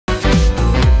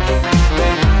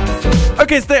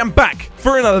Okay, so I'm back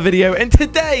for another video, and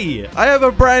today I have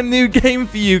a brand new game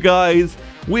for you guys.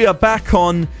 We are back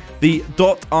on the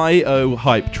 .io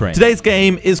hype train. Today's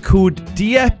game is called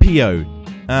Diepio.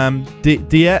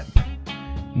 Diepio.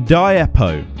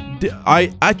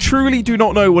 I truly do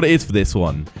not know what it is for this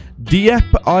one.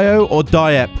 Diepio or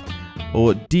Diep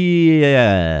or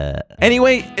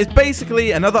Anyway, it's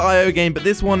basically another IO game, but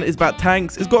this one is about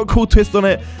tanks. It's got a cool twist on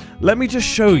it. Let me just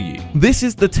show you. This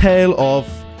is the tale of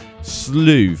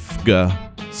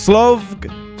Slovga.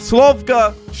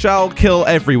 Slovga shall kill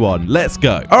everyone. Let's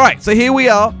go. All right, so here we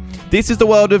are. This is the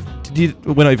world of...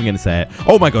 We're not even going to say it.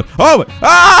 Oh, my God. Oh,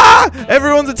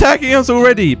 everyone's attacking us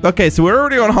already. Okay, so we're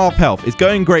already on half health. It's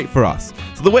going great for us.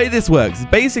 So the way this works is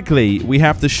basically we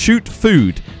have to shoot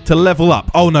food to level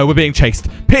up. Oh, no, we're being chased.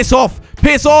 Piss off.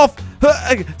 Piss off.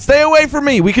 Stay away from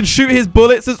me. We can shoot his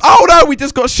bullets. Oh, no, we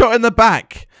just got shot in the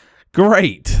back.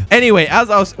 Great. Anyway, as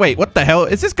I was... Wait, what the hell?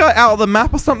 Is this guy out of the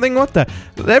map or something? What the...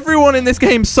 Everyone in this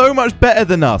game is so much better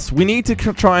than us. We need to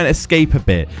try and escape a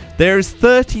bit. There's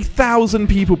 30,000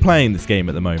 people playing this game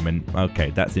at the moment. Okay,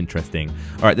 that's interesting.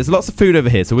 All right, there's lots of food over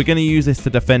here, so we're going to use this to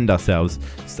defend ourselves.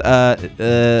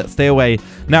 Stay away.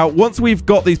 Now, once we've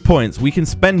got these points, we can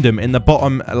spend them in the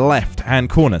bottom left-hand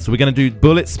corner. So we're going to do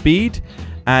bullet speed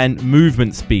and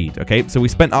movement speed. Okay, so we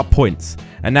spent our points,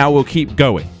 and now we'll keep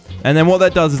going. And then what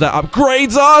that does is that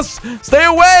upgrades us. Stay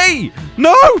away.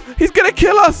 No, he's going to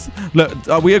kill us. Look,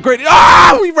 we upgraded.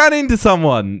 Ah, we ran into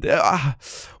someone.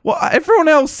 Well, everyone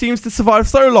else seems to survive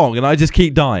so long, and I just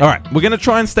keep dying. All right, we're going to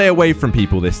try and stay away from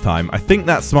people this time. I think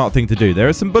that's a smart thing to do. There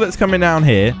are some bullets coming down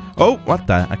here. Oh, what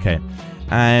the? Okay.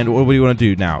 And what do we want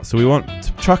to do now? So we want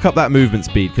to chuck up that movement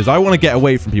speed because I want to get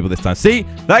away from people this time. See,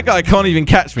 that guy can't even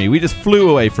catch me. We just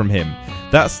flew away from him.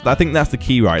 I think that's the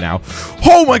key right now.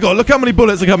 Oh my God, look how many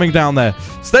bullets are coming down there.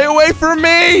 Stay away from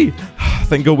me.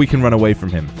 Thank God we can run away from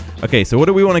him. Okay, so what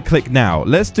do we want to click now?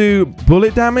 Let's do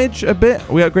bullet damage a bit.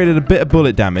 We upgraded a bit of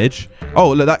bullet damage.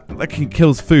 Oh, look, that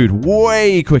kills food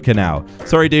way quicker now.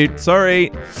 Sorry, dude. Sorry.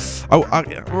 Oh, I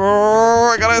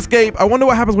gotta escape. I wonder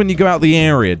what happens when you go out the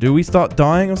area. Do we start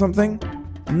dying or something?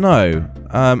 No.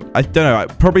 I don't know.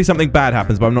 Probably something bad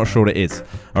happens, but I'm not sure what it is.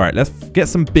 All right, let's get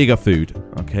some bigger food.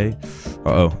 Okay.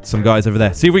 Uh-oh. Some guys over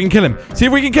there. See if we can kill him. See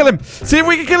if we can kill him. See if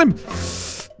we can kill him.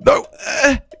 No.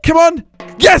 Come on.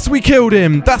 Yes, we killed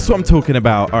him. That's what I'm talking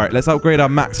about. All right, let's upgrade our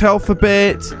max health a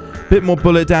bit. Bit more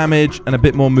bullet damage and a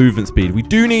bit more movement speed. We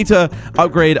do need to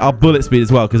upgrade our bullet speed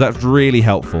as well because that's really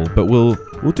helpful. But we'll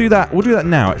do that. We'll do that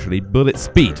now, actually. Bullet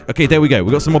speed. Okay, there we go.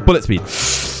 We got some more bullet speed.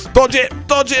 Dodge it.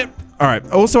 Dodge it. All right.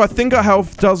 Also, I think our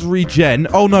health does regen.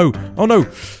 Oh, no. Oh, no.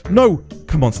 No.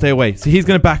 Come on, stay away. See, he's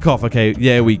going to back off. Okay,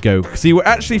 there we go. See, we're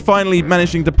actually finally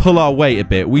managing to pull our weight a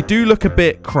bit. We do look a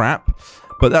bit crap,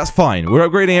 but that's fine. We're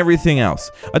upgrading everything else.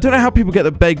 I don't know how people get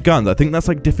the big guns. I think that's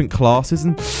like different classes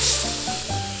and...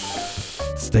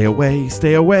 Stay away,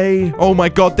 stay away. Oh my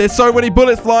God, there's so many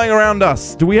bullets flying around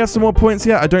us. Do we have some more points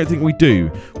yet? I don't think we do.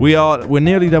 We're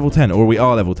nearly level 10, or we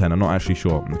are level 10. I'm not actually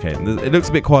sure. Okay, it looks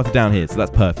a bit quieter down here, so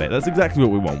that's perfect. That's exactly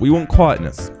what we want. We want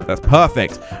quietness. That's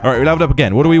perfect. All right, we leveled up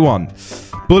again. What do we want?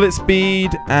 Bullet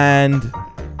speed and...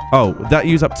 Oh, that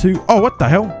use up 2. Oh, what the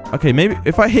hell? Okay, maybe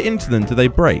if I hit into them, do they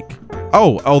break?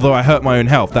 Oh, although I hurt my own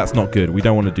health. That's not good. We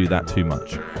don't want to do that too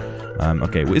much.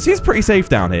 Okay, well, it seems pretty safe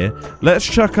down here. Let's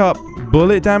chuck up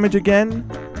bullet damage again.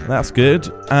 That's good.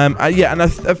 Yeah, and I'm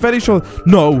fairly sure...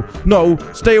 No,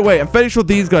 stay away. I'm fairly sure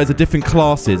these guys are different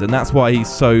classes, and that's why he's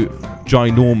so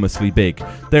ginormously big.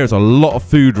 There's a lot of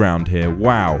food around here.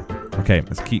 Wow. Okay,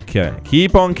 let's keep killing.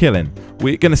 Keep on killing.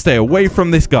 We're going to stay away from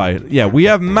this guy. Yeah, we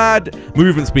have mad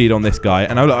movement speed on this guy,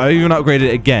 and I even upgraded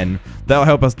it again. That'll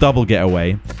help us double get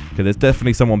away. Okay, there's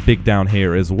definitely someone big down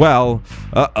here as well.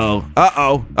 Uh-oh.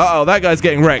 Uh-oh. Uh-oh. That guy's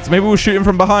getting wrecked. Maybe we'll shoot him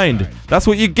from behind. That's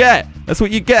what you get. That's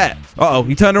what you get. Uh-oh.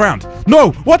 He turned around.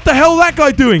 No. What the hell is that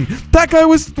guy doing? That guy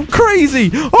was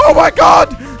crazy. Oh, my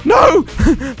God. No.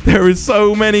 There is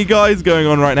so many guys going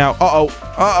on right now. Uh-oh.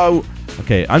 Uh-oh.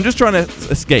 Okay, I'm just trying to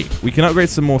escape. We can upgrade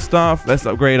some more stuff. Let's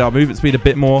upgrade our movement speed a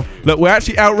bit more. Look, we're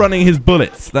actually outrunning his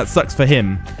bullets. That sucks for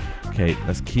him. Okay,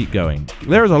 let's keep going.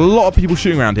 There is a lot of people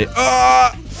shooting around here.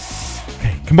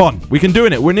 Okay, come on. We can do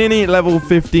it. We're nearly at level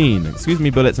 15. Excuse me,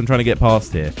 bullets. I'm trying to get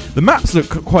past here. The maps look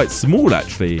quite small,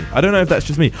 actually. I don't know if that's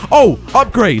just me. Oh,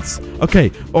 upgrades.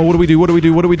 Okay. Oh, what do we do? What do we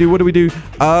do? What do we do? What do we do?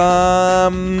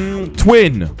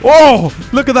 Twin. Oh,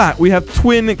 look at that. We have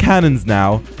twin cannons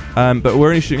now. But we're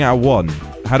only shooting out one.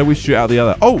 How do we shoot out the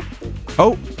other? Oh,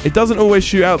 it doesn't always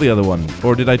shoot out the other one.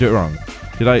 Or did I do it wrong?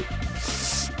 Did I...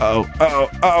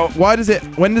 Uh-oh.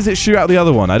 When does it shoot out the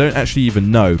other one? I don't actually even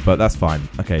know, but that's fine.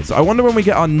 Okay, so I wonder when we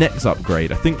get our next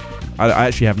upgrade. I think I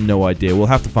actually have no idea. We'll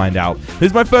have to find out. This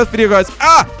is my first video, guys.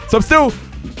 So I'm still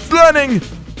learning.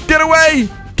 Get away.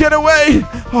 Get away.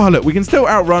 Oh, look, we can still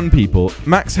outrun people.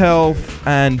 Max health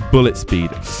and bullet speed.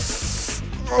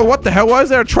 Oh, what the hell? Why is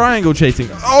there a triangle chasing?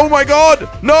 Oh, my God.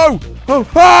 No.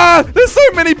 Oh, there's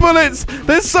so many bullets.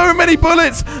 There's so many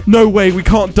bullets. No way. We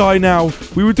can't die now.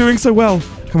 We were doing so well.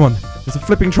 Come on. There's a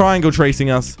flipping triangle tracing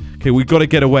us. Okay, we've got to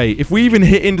get away. If we even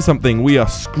hit into something, we are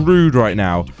screwed right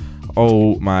now.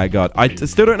 Oh, my God. I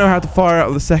still don't know how to fire out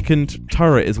of the second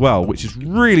turret as well, which is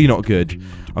really not good.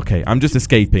 Okay, I'm just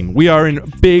escaping. We are in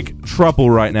big trouble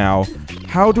right now.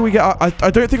 How do we get...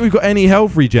 I don't think we've got any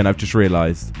health regen, I've just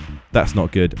realized. That's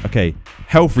not good. Okay,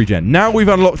 health regen. Now we've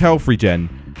unlocked health regen.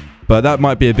 But that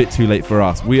might be a bit too late for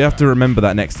us. We have to remember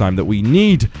that next time, that we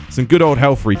need some good old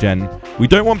health regen. We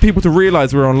don't want people to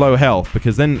realize we're on low health,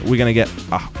 because then we're going to get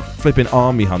a flipping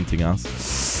army hunting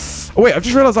us. Oh, wait, I've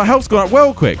just realized our health's gone up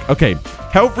well quick. Okay,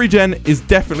 health regen is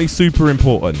definitely super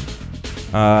important.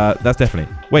 That's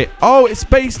definitely... Wait, oh, it's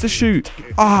space to shoot.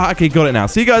 Okay, got it now.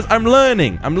 See, guys, I'm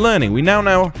learning. We now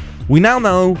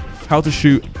know how to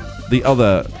shoot the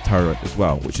other turret as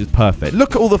well, which is perfect.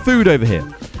 Look at all the food over here.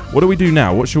 What do we do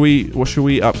now? What should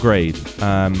we upgrade?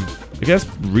 I guess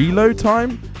reload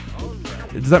time?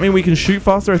 Does that mean we can shoot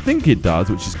faster? I think it does,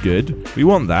 which is good. We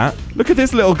want that. Look at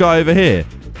this little guy over here.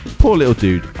 Poor little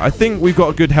dude. I think we've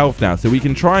got good health now, so we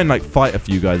can try and like fight a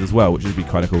few guys as well, which would be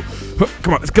kind of cool.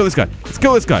 Come on, let's kill this guy. Let's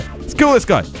kill this guy. Let's kill this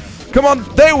guy. Come on,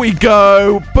 there we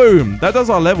go. Boom. That does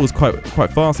our levels quite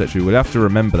fast, actually. We'll have to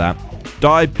remember that.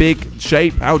 Die, big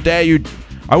shape. How dare you?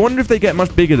 I wonder if they get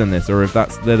much bigger than this, or if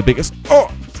they're the biggest.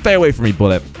 Oh! Stay away from me,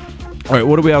 bullet. All right,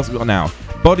 what do we else got now?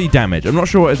 Body damage. I'm not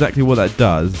sure exactly what that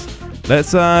does.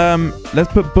 Let's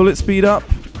put bullet speed up,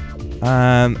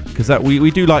 because that we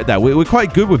do like that. We're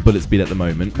quite good with bullet speed at the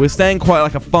moment. We're staying quite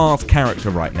like a fast character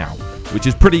right now, which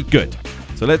is pretty good.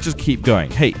 So let's just keep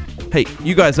going. Hey,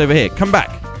 you guys over here, come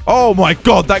back. Oh my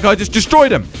God, that guy just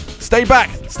destroyed him. Stay back.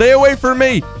 Stay away from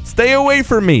me. Stay away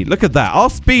from me. Look at that. Our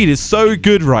speed is so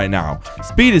good right now.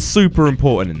 Speed is super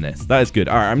important in this. That is good.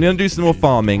 All right, I'm going to do some more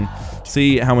farming.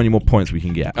 See how many more points we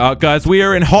can get. Guys, we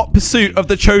are in hot pursuit of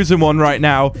the Chosen One right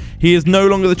now. He is no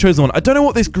longer the Chosen One. I don't know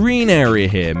what this green area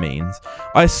here means.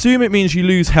 I assume it means you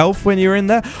lose health when you're in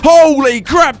there. Holy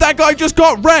crap, that guy just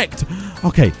got wrecked.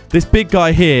 Okay, this big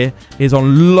guy here is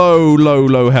on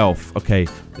low health. Okay,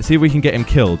 let's see if we can get him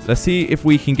killed. Let's see if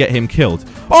we can get him killed.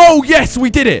 Oh, yes, we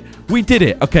did it. We did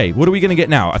it. Okay, what are we going to get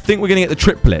now? I think we're going to get the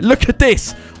triplet. Look at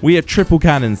this. We have triple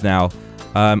cannons now.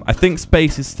 I think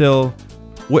space is still...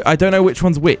 I don't know which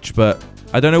one's which, but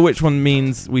I don't know which one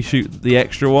means we shoot the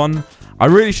extra one. I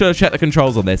really should have checked the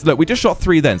controls on this. Look, we just shot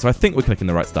 3 then, so I think we're clicking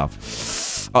the right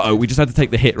stuff. Uh-oh, we just had to take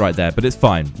the hit right there, but it's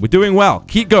fine. We're doing well.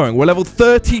 Keep going. We're level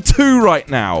 32 right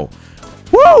now.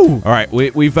 Woo! All right,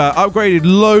 we've upgraded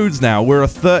loads now. We're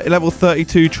a level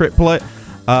 32 triplet. We've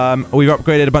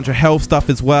upgraded a bunch of health stuff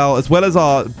as well as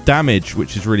our damage,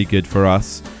 which is really good for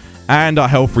us. And our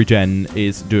health regen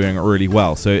is doing really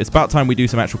well. So it's about time we do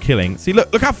some actual killing. See,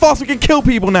 look how fast we can kill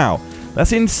people now.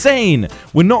 That's insane.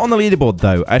 We're not on the leaderboard,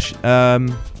 though.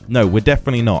 No, we're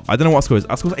definitely not. I don't know what our score is.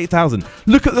 Our score is 8,000.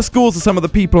 Look at the scores of some of the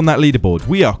people on that leaderboard.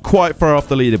 We are quite far off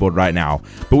the leaderboard right now.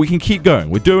 But we can keep going.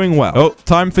 We're doing well. Oh,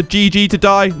 time for GG to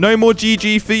die. No more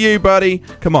GG for you, buddy.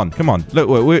 Come on, come on.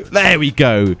 Look, there we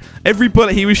go. Every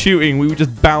bullet he was shooting, we were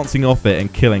just bouncing off it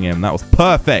and killing him. That was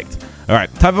perfect. All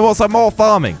right, time for some more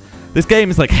farming. This game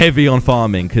is like heavy on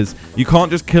farming because you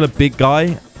can't just kill a big guy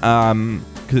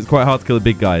because it's quite hard to kill the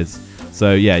big guys.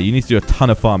 So yeah, you need to do a ton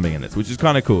of farming in this, which is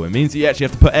kind of cool. It means you actually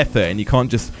have to put effort and you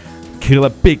can't just kill a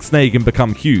big snake and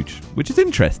become huge, which is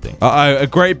interesting. Uh-oh, a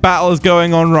great battle is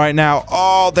going on right now.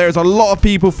 Oh, there's a lot of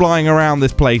people flying around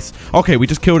this place. Okay, we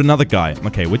just killed another guy.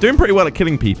 Okay, we're doing pretty well at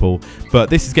killing people, but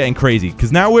this is getting crazy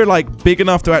because now we're like big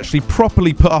enough to actually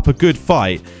properly put up a good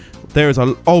fight. There is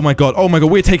a... Oh my god,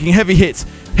 we're taking heavy hits.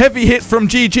 Heavy hits from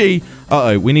GG.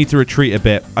 Uh-oh, we need to retreat a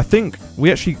bit. I think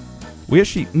we actually...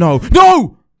 No!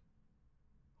 No!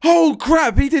 Oh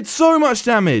crap, he did so much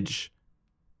damage.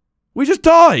 We just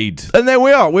died. And there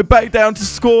we are. We're back down to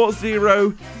score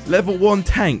 0, level 1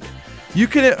 tank. You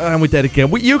can... And we're dead again.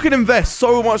 You can invest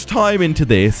so much time into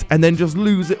this and then just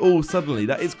lose it all suddenly.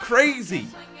 That is crazy.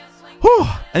 Whew.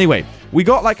 Anyway, we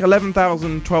got like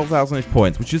 11,000, 12,000-ish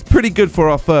points, which is pretty good for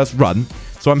our first run.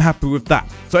 So I'm happy with that.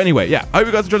 So anyway, yeah, I hope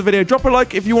you guys enjoyed the video. Drop a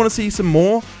like if you want to see some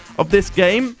more of this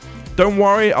game. Don't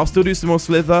worry, I'll still do some more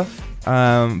Slither.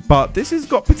 But this has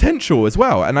got potential as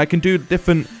well. And I can do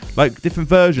different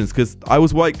versions because I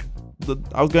was like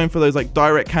I was going for those like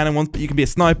direct cannon ones, but you can be a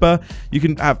sniper. You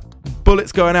can have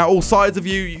bullets going out all sides of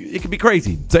you. It can be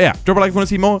crazy. So yeah, drop a like if you want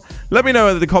to see more. Let me know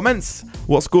in the comments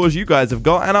what scores you guys have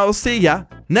got, and I will see ya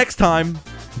next time.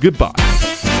 Goodbye.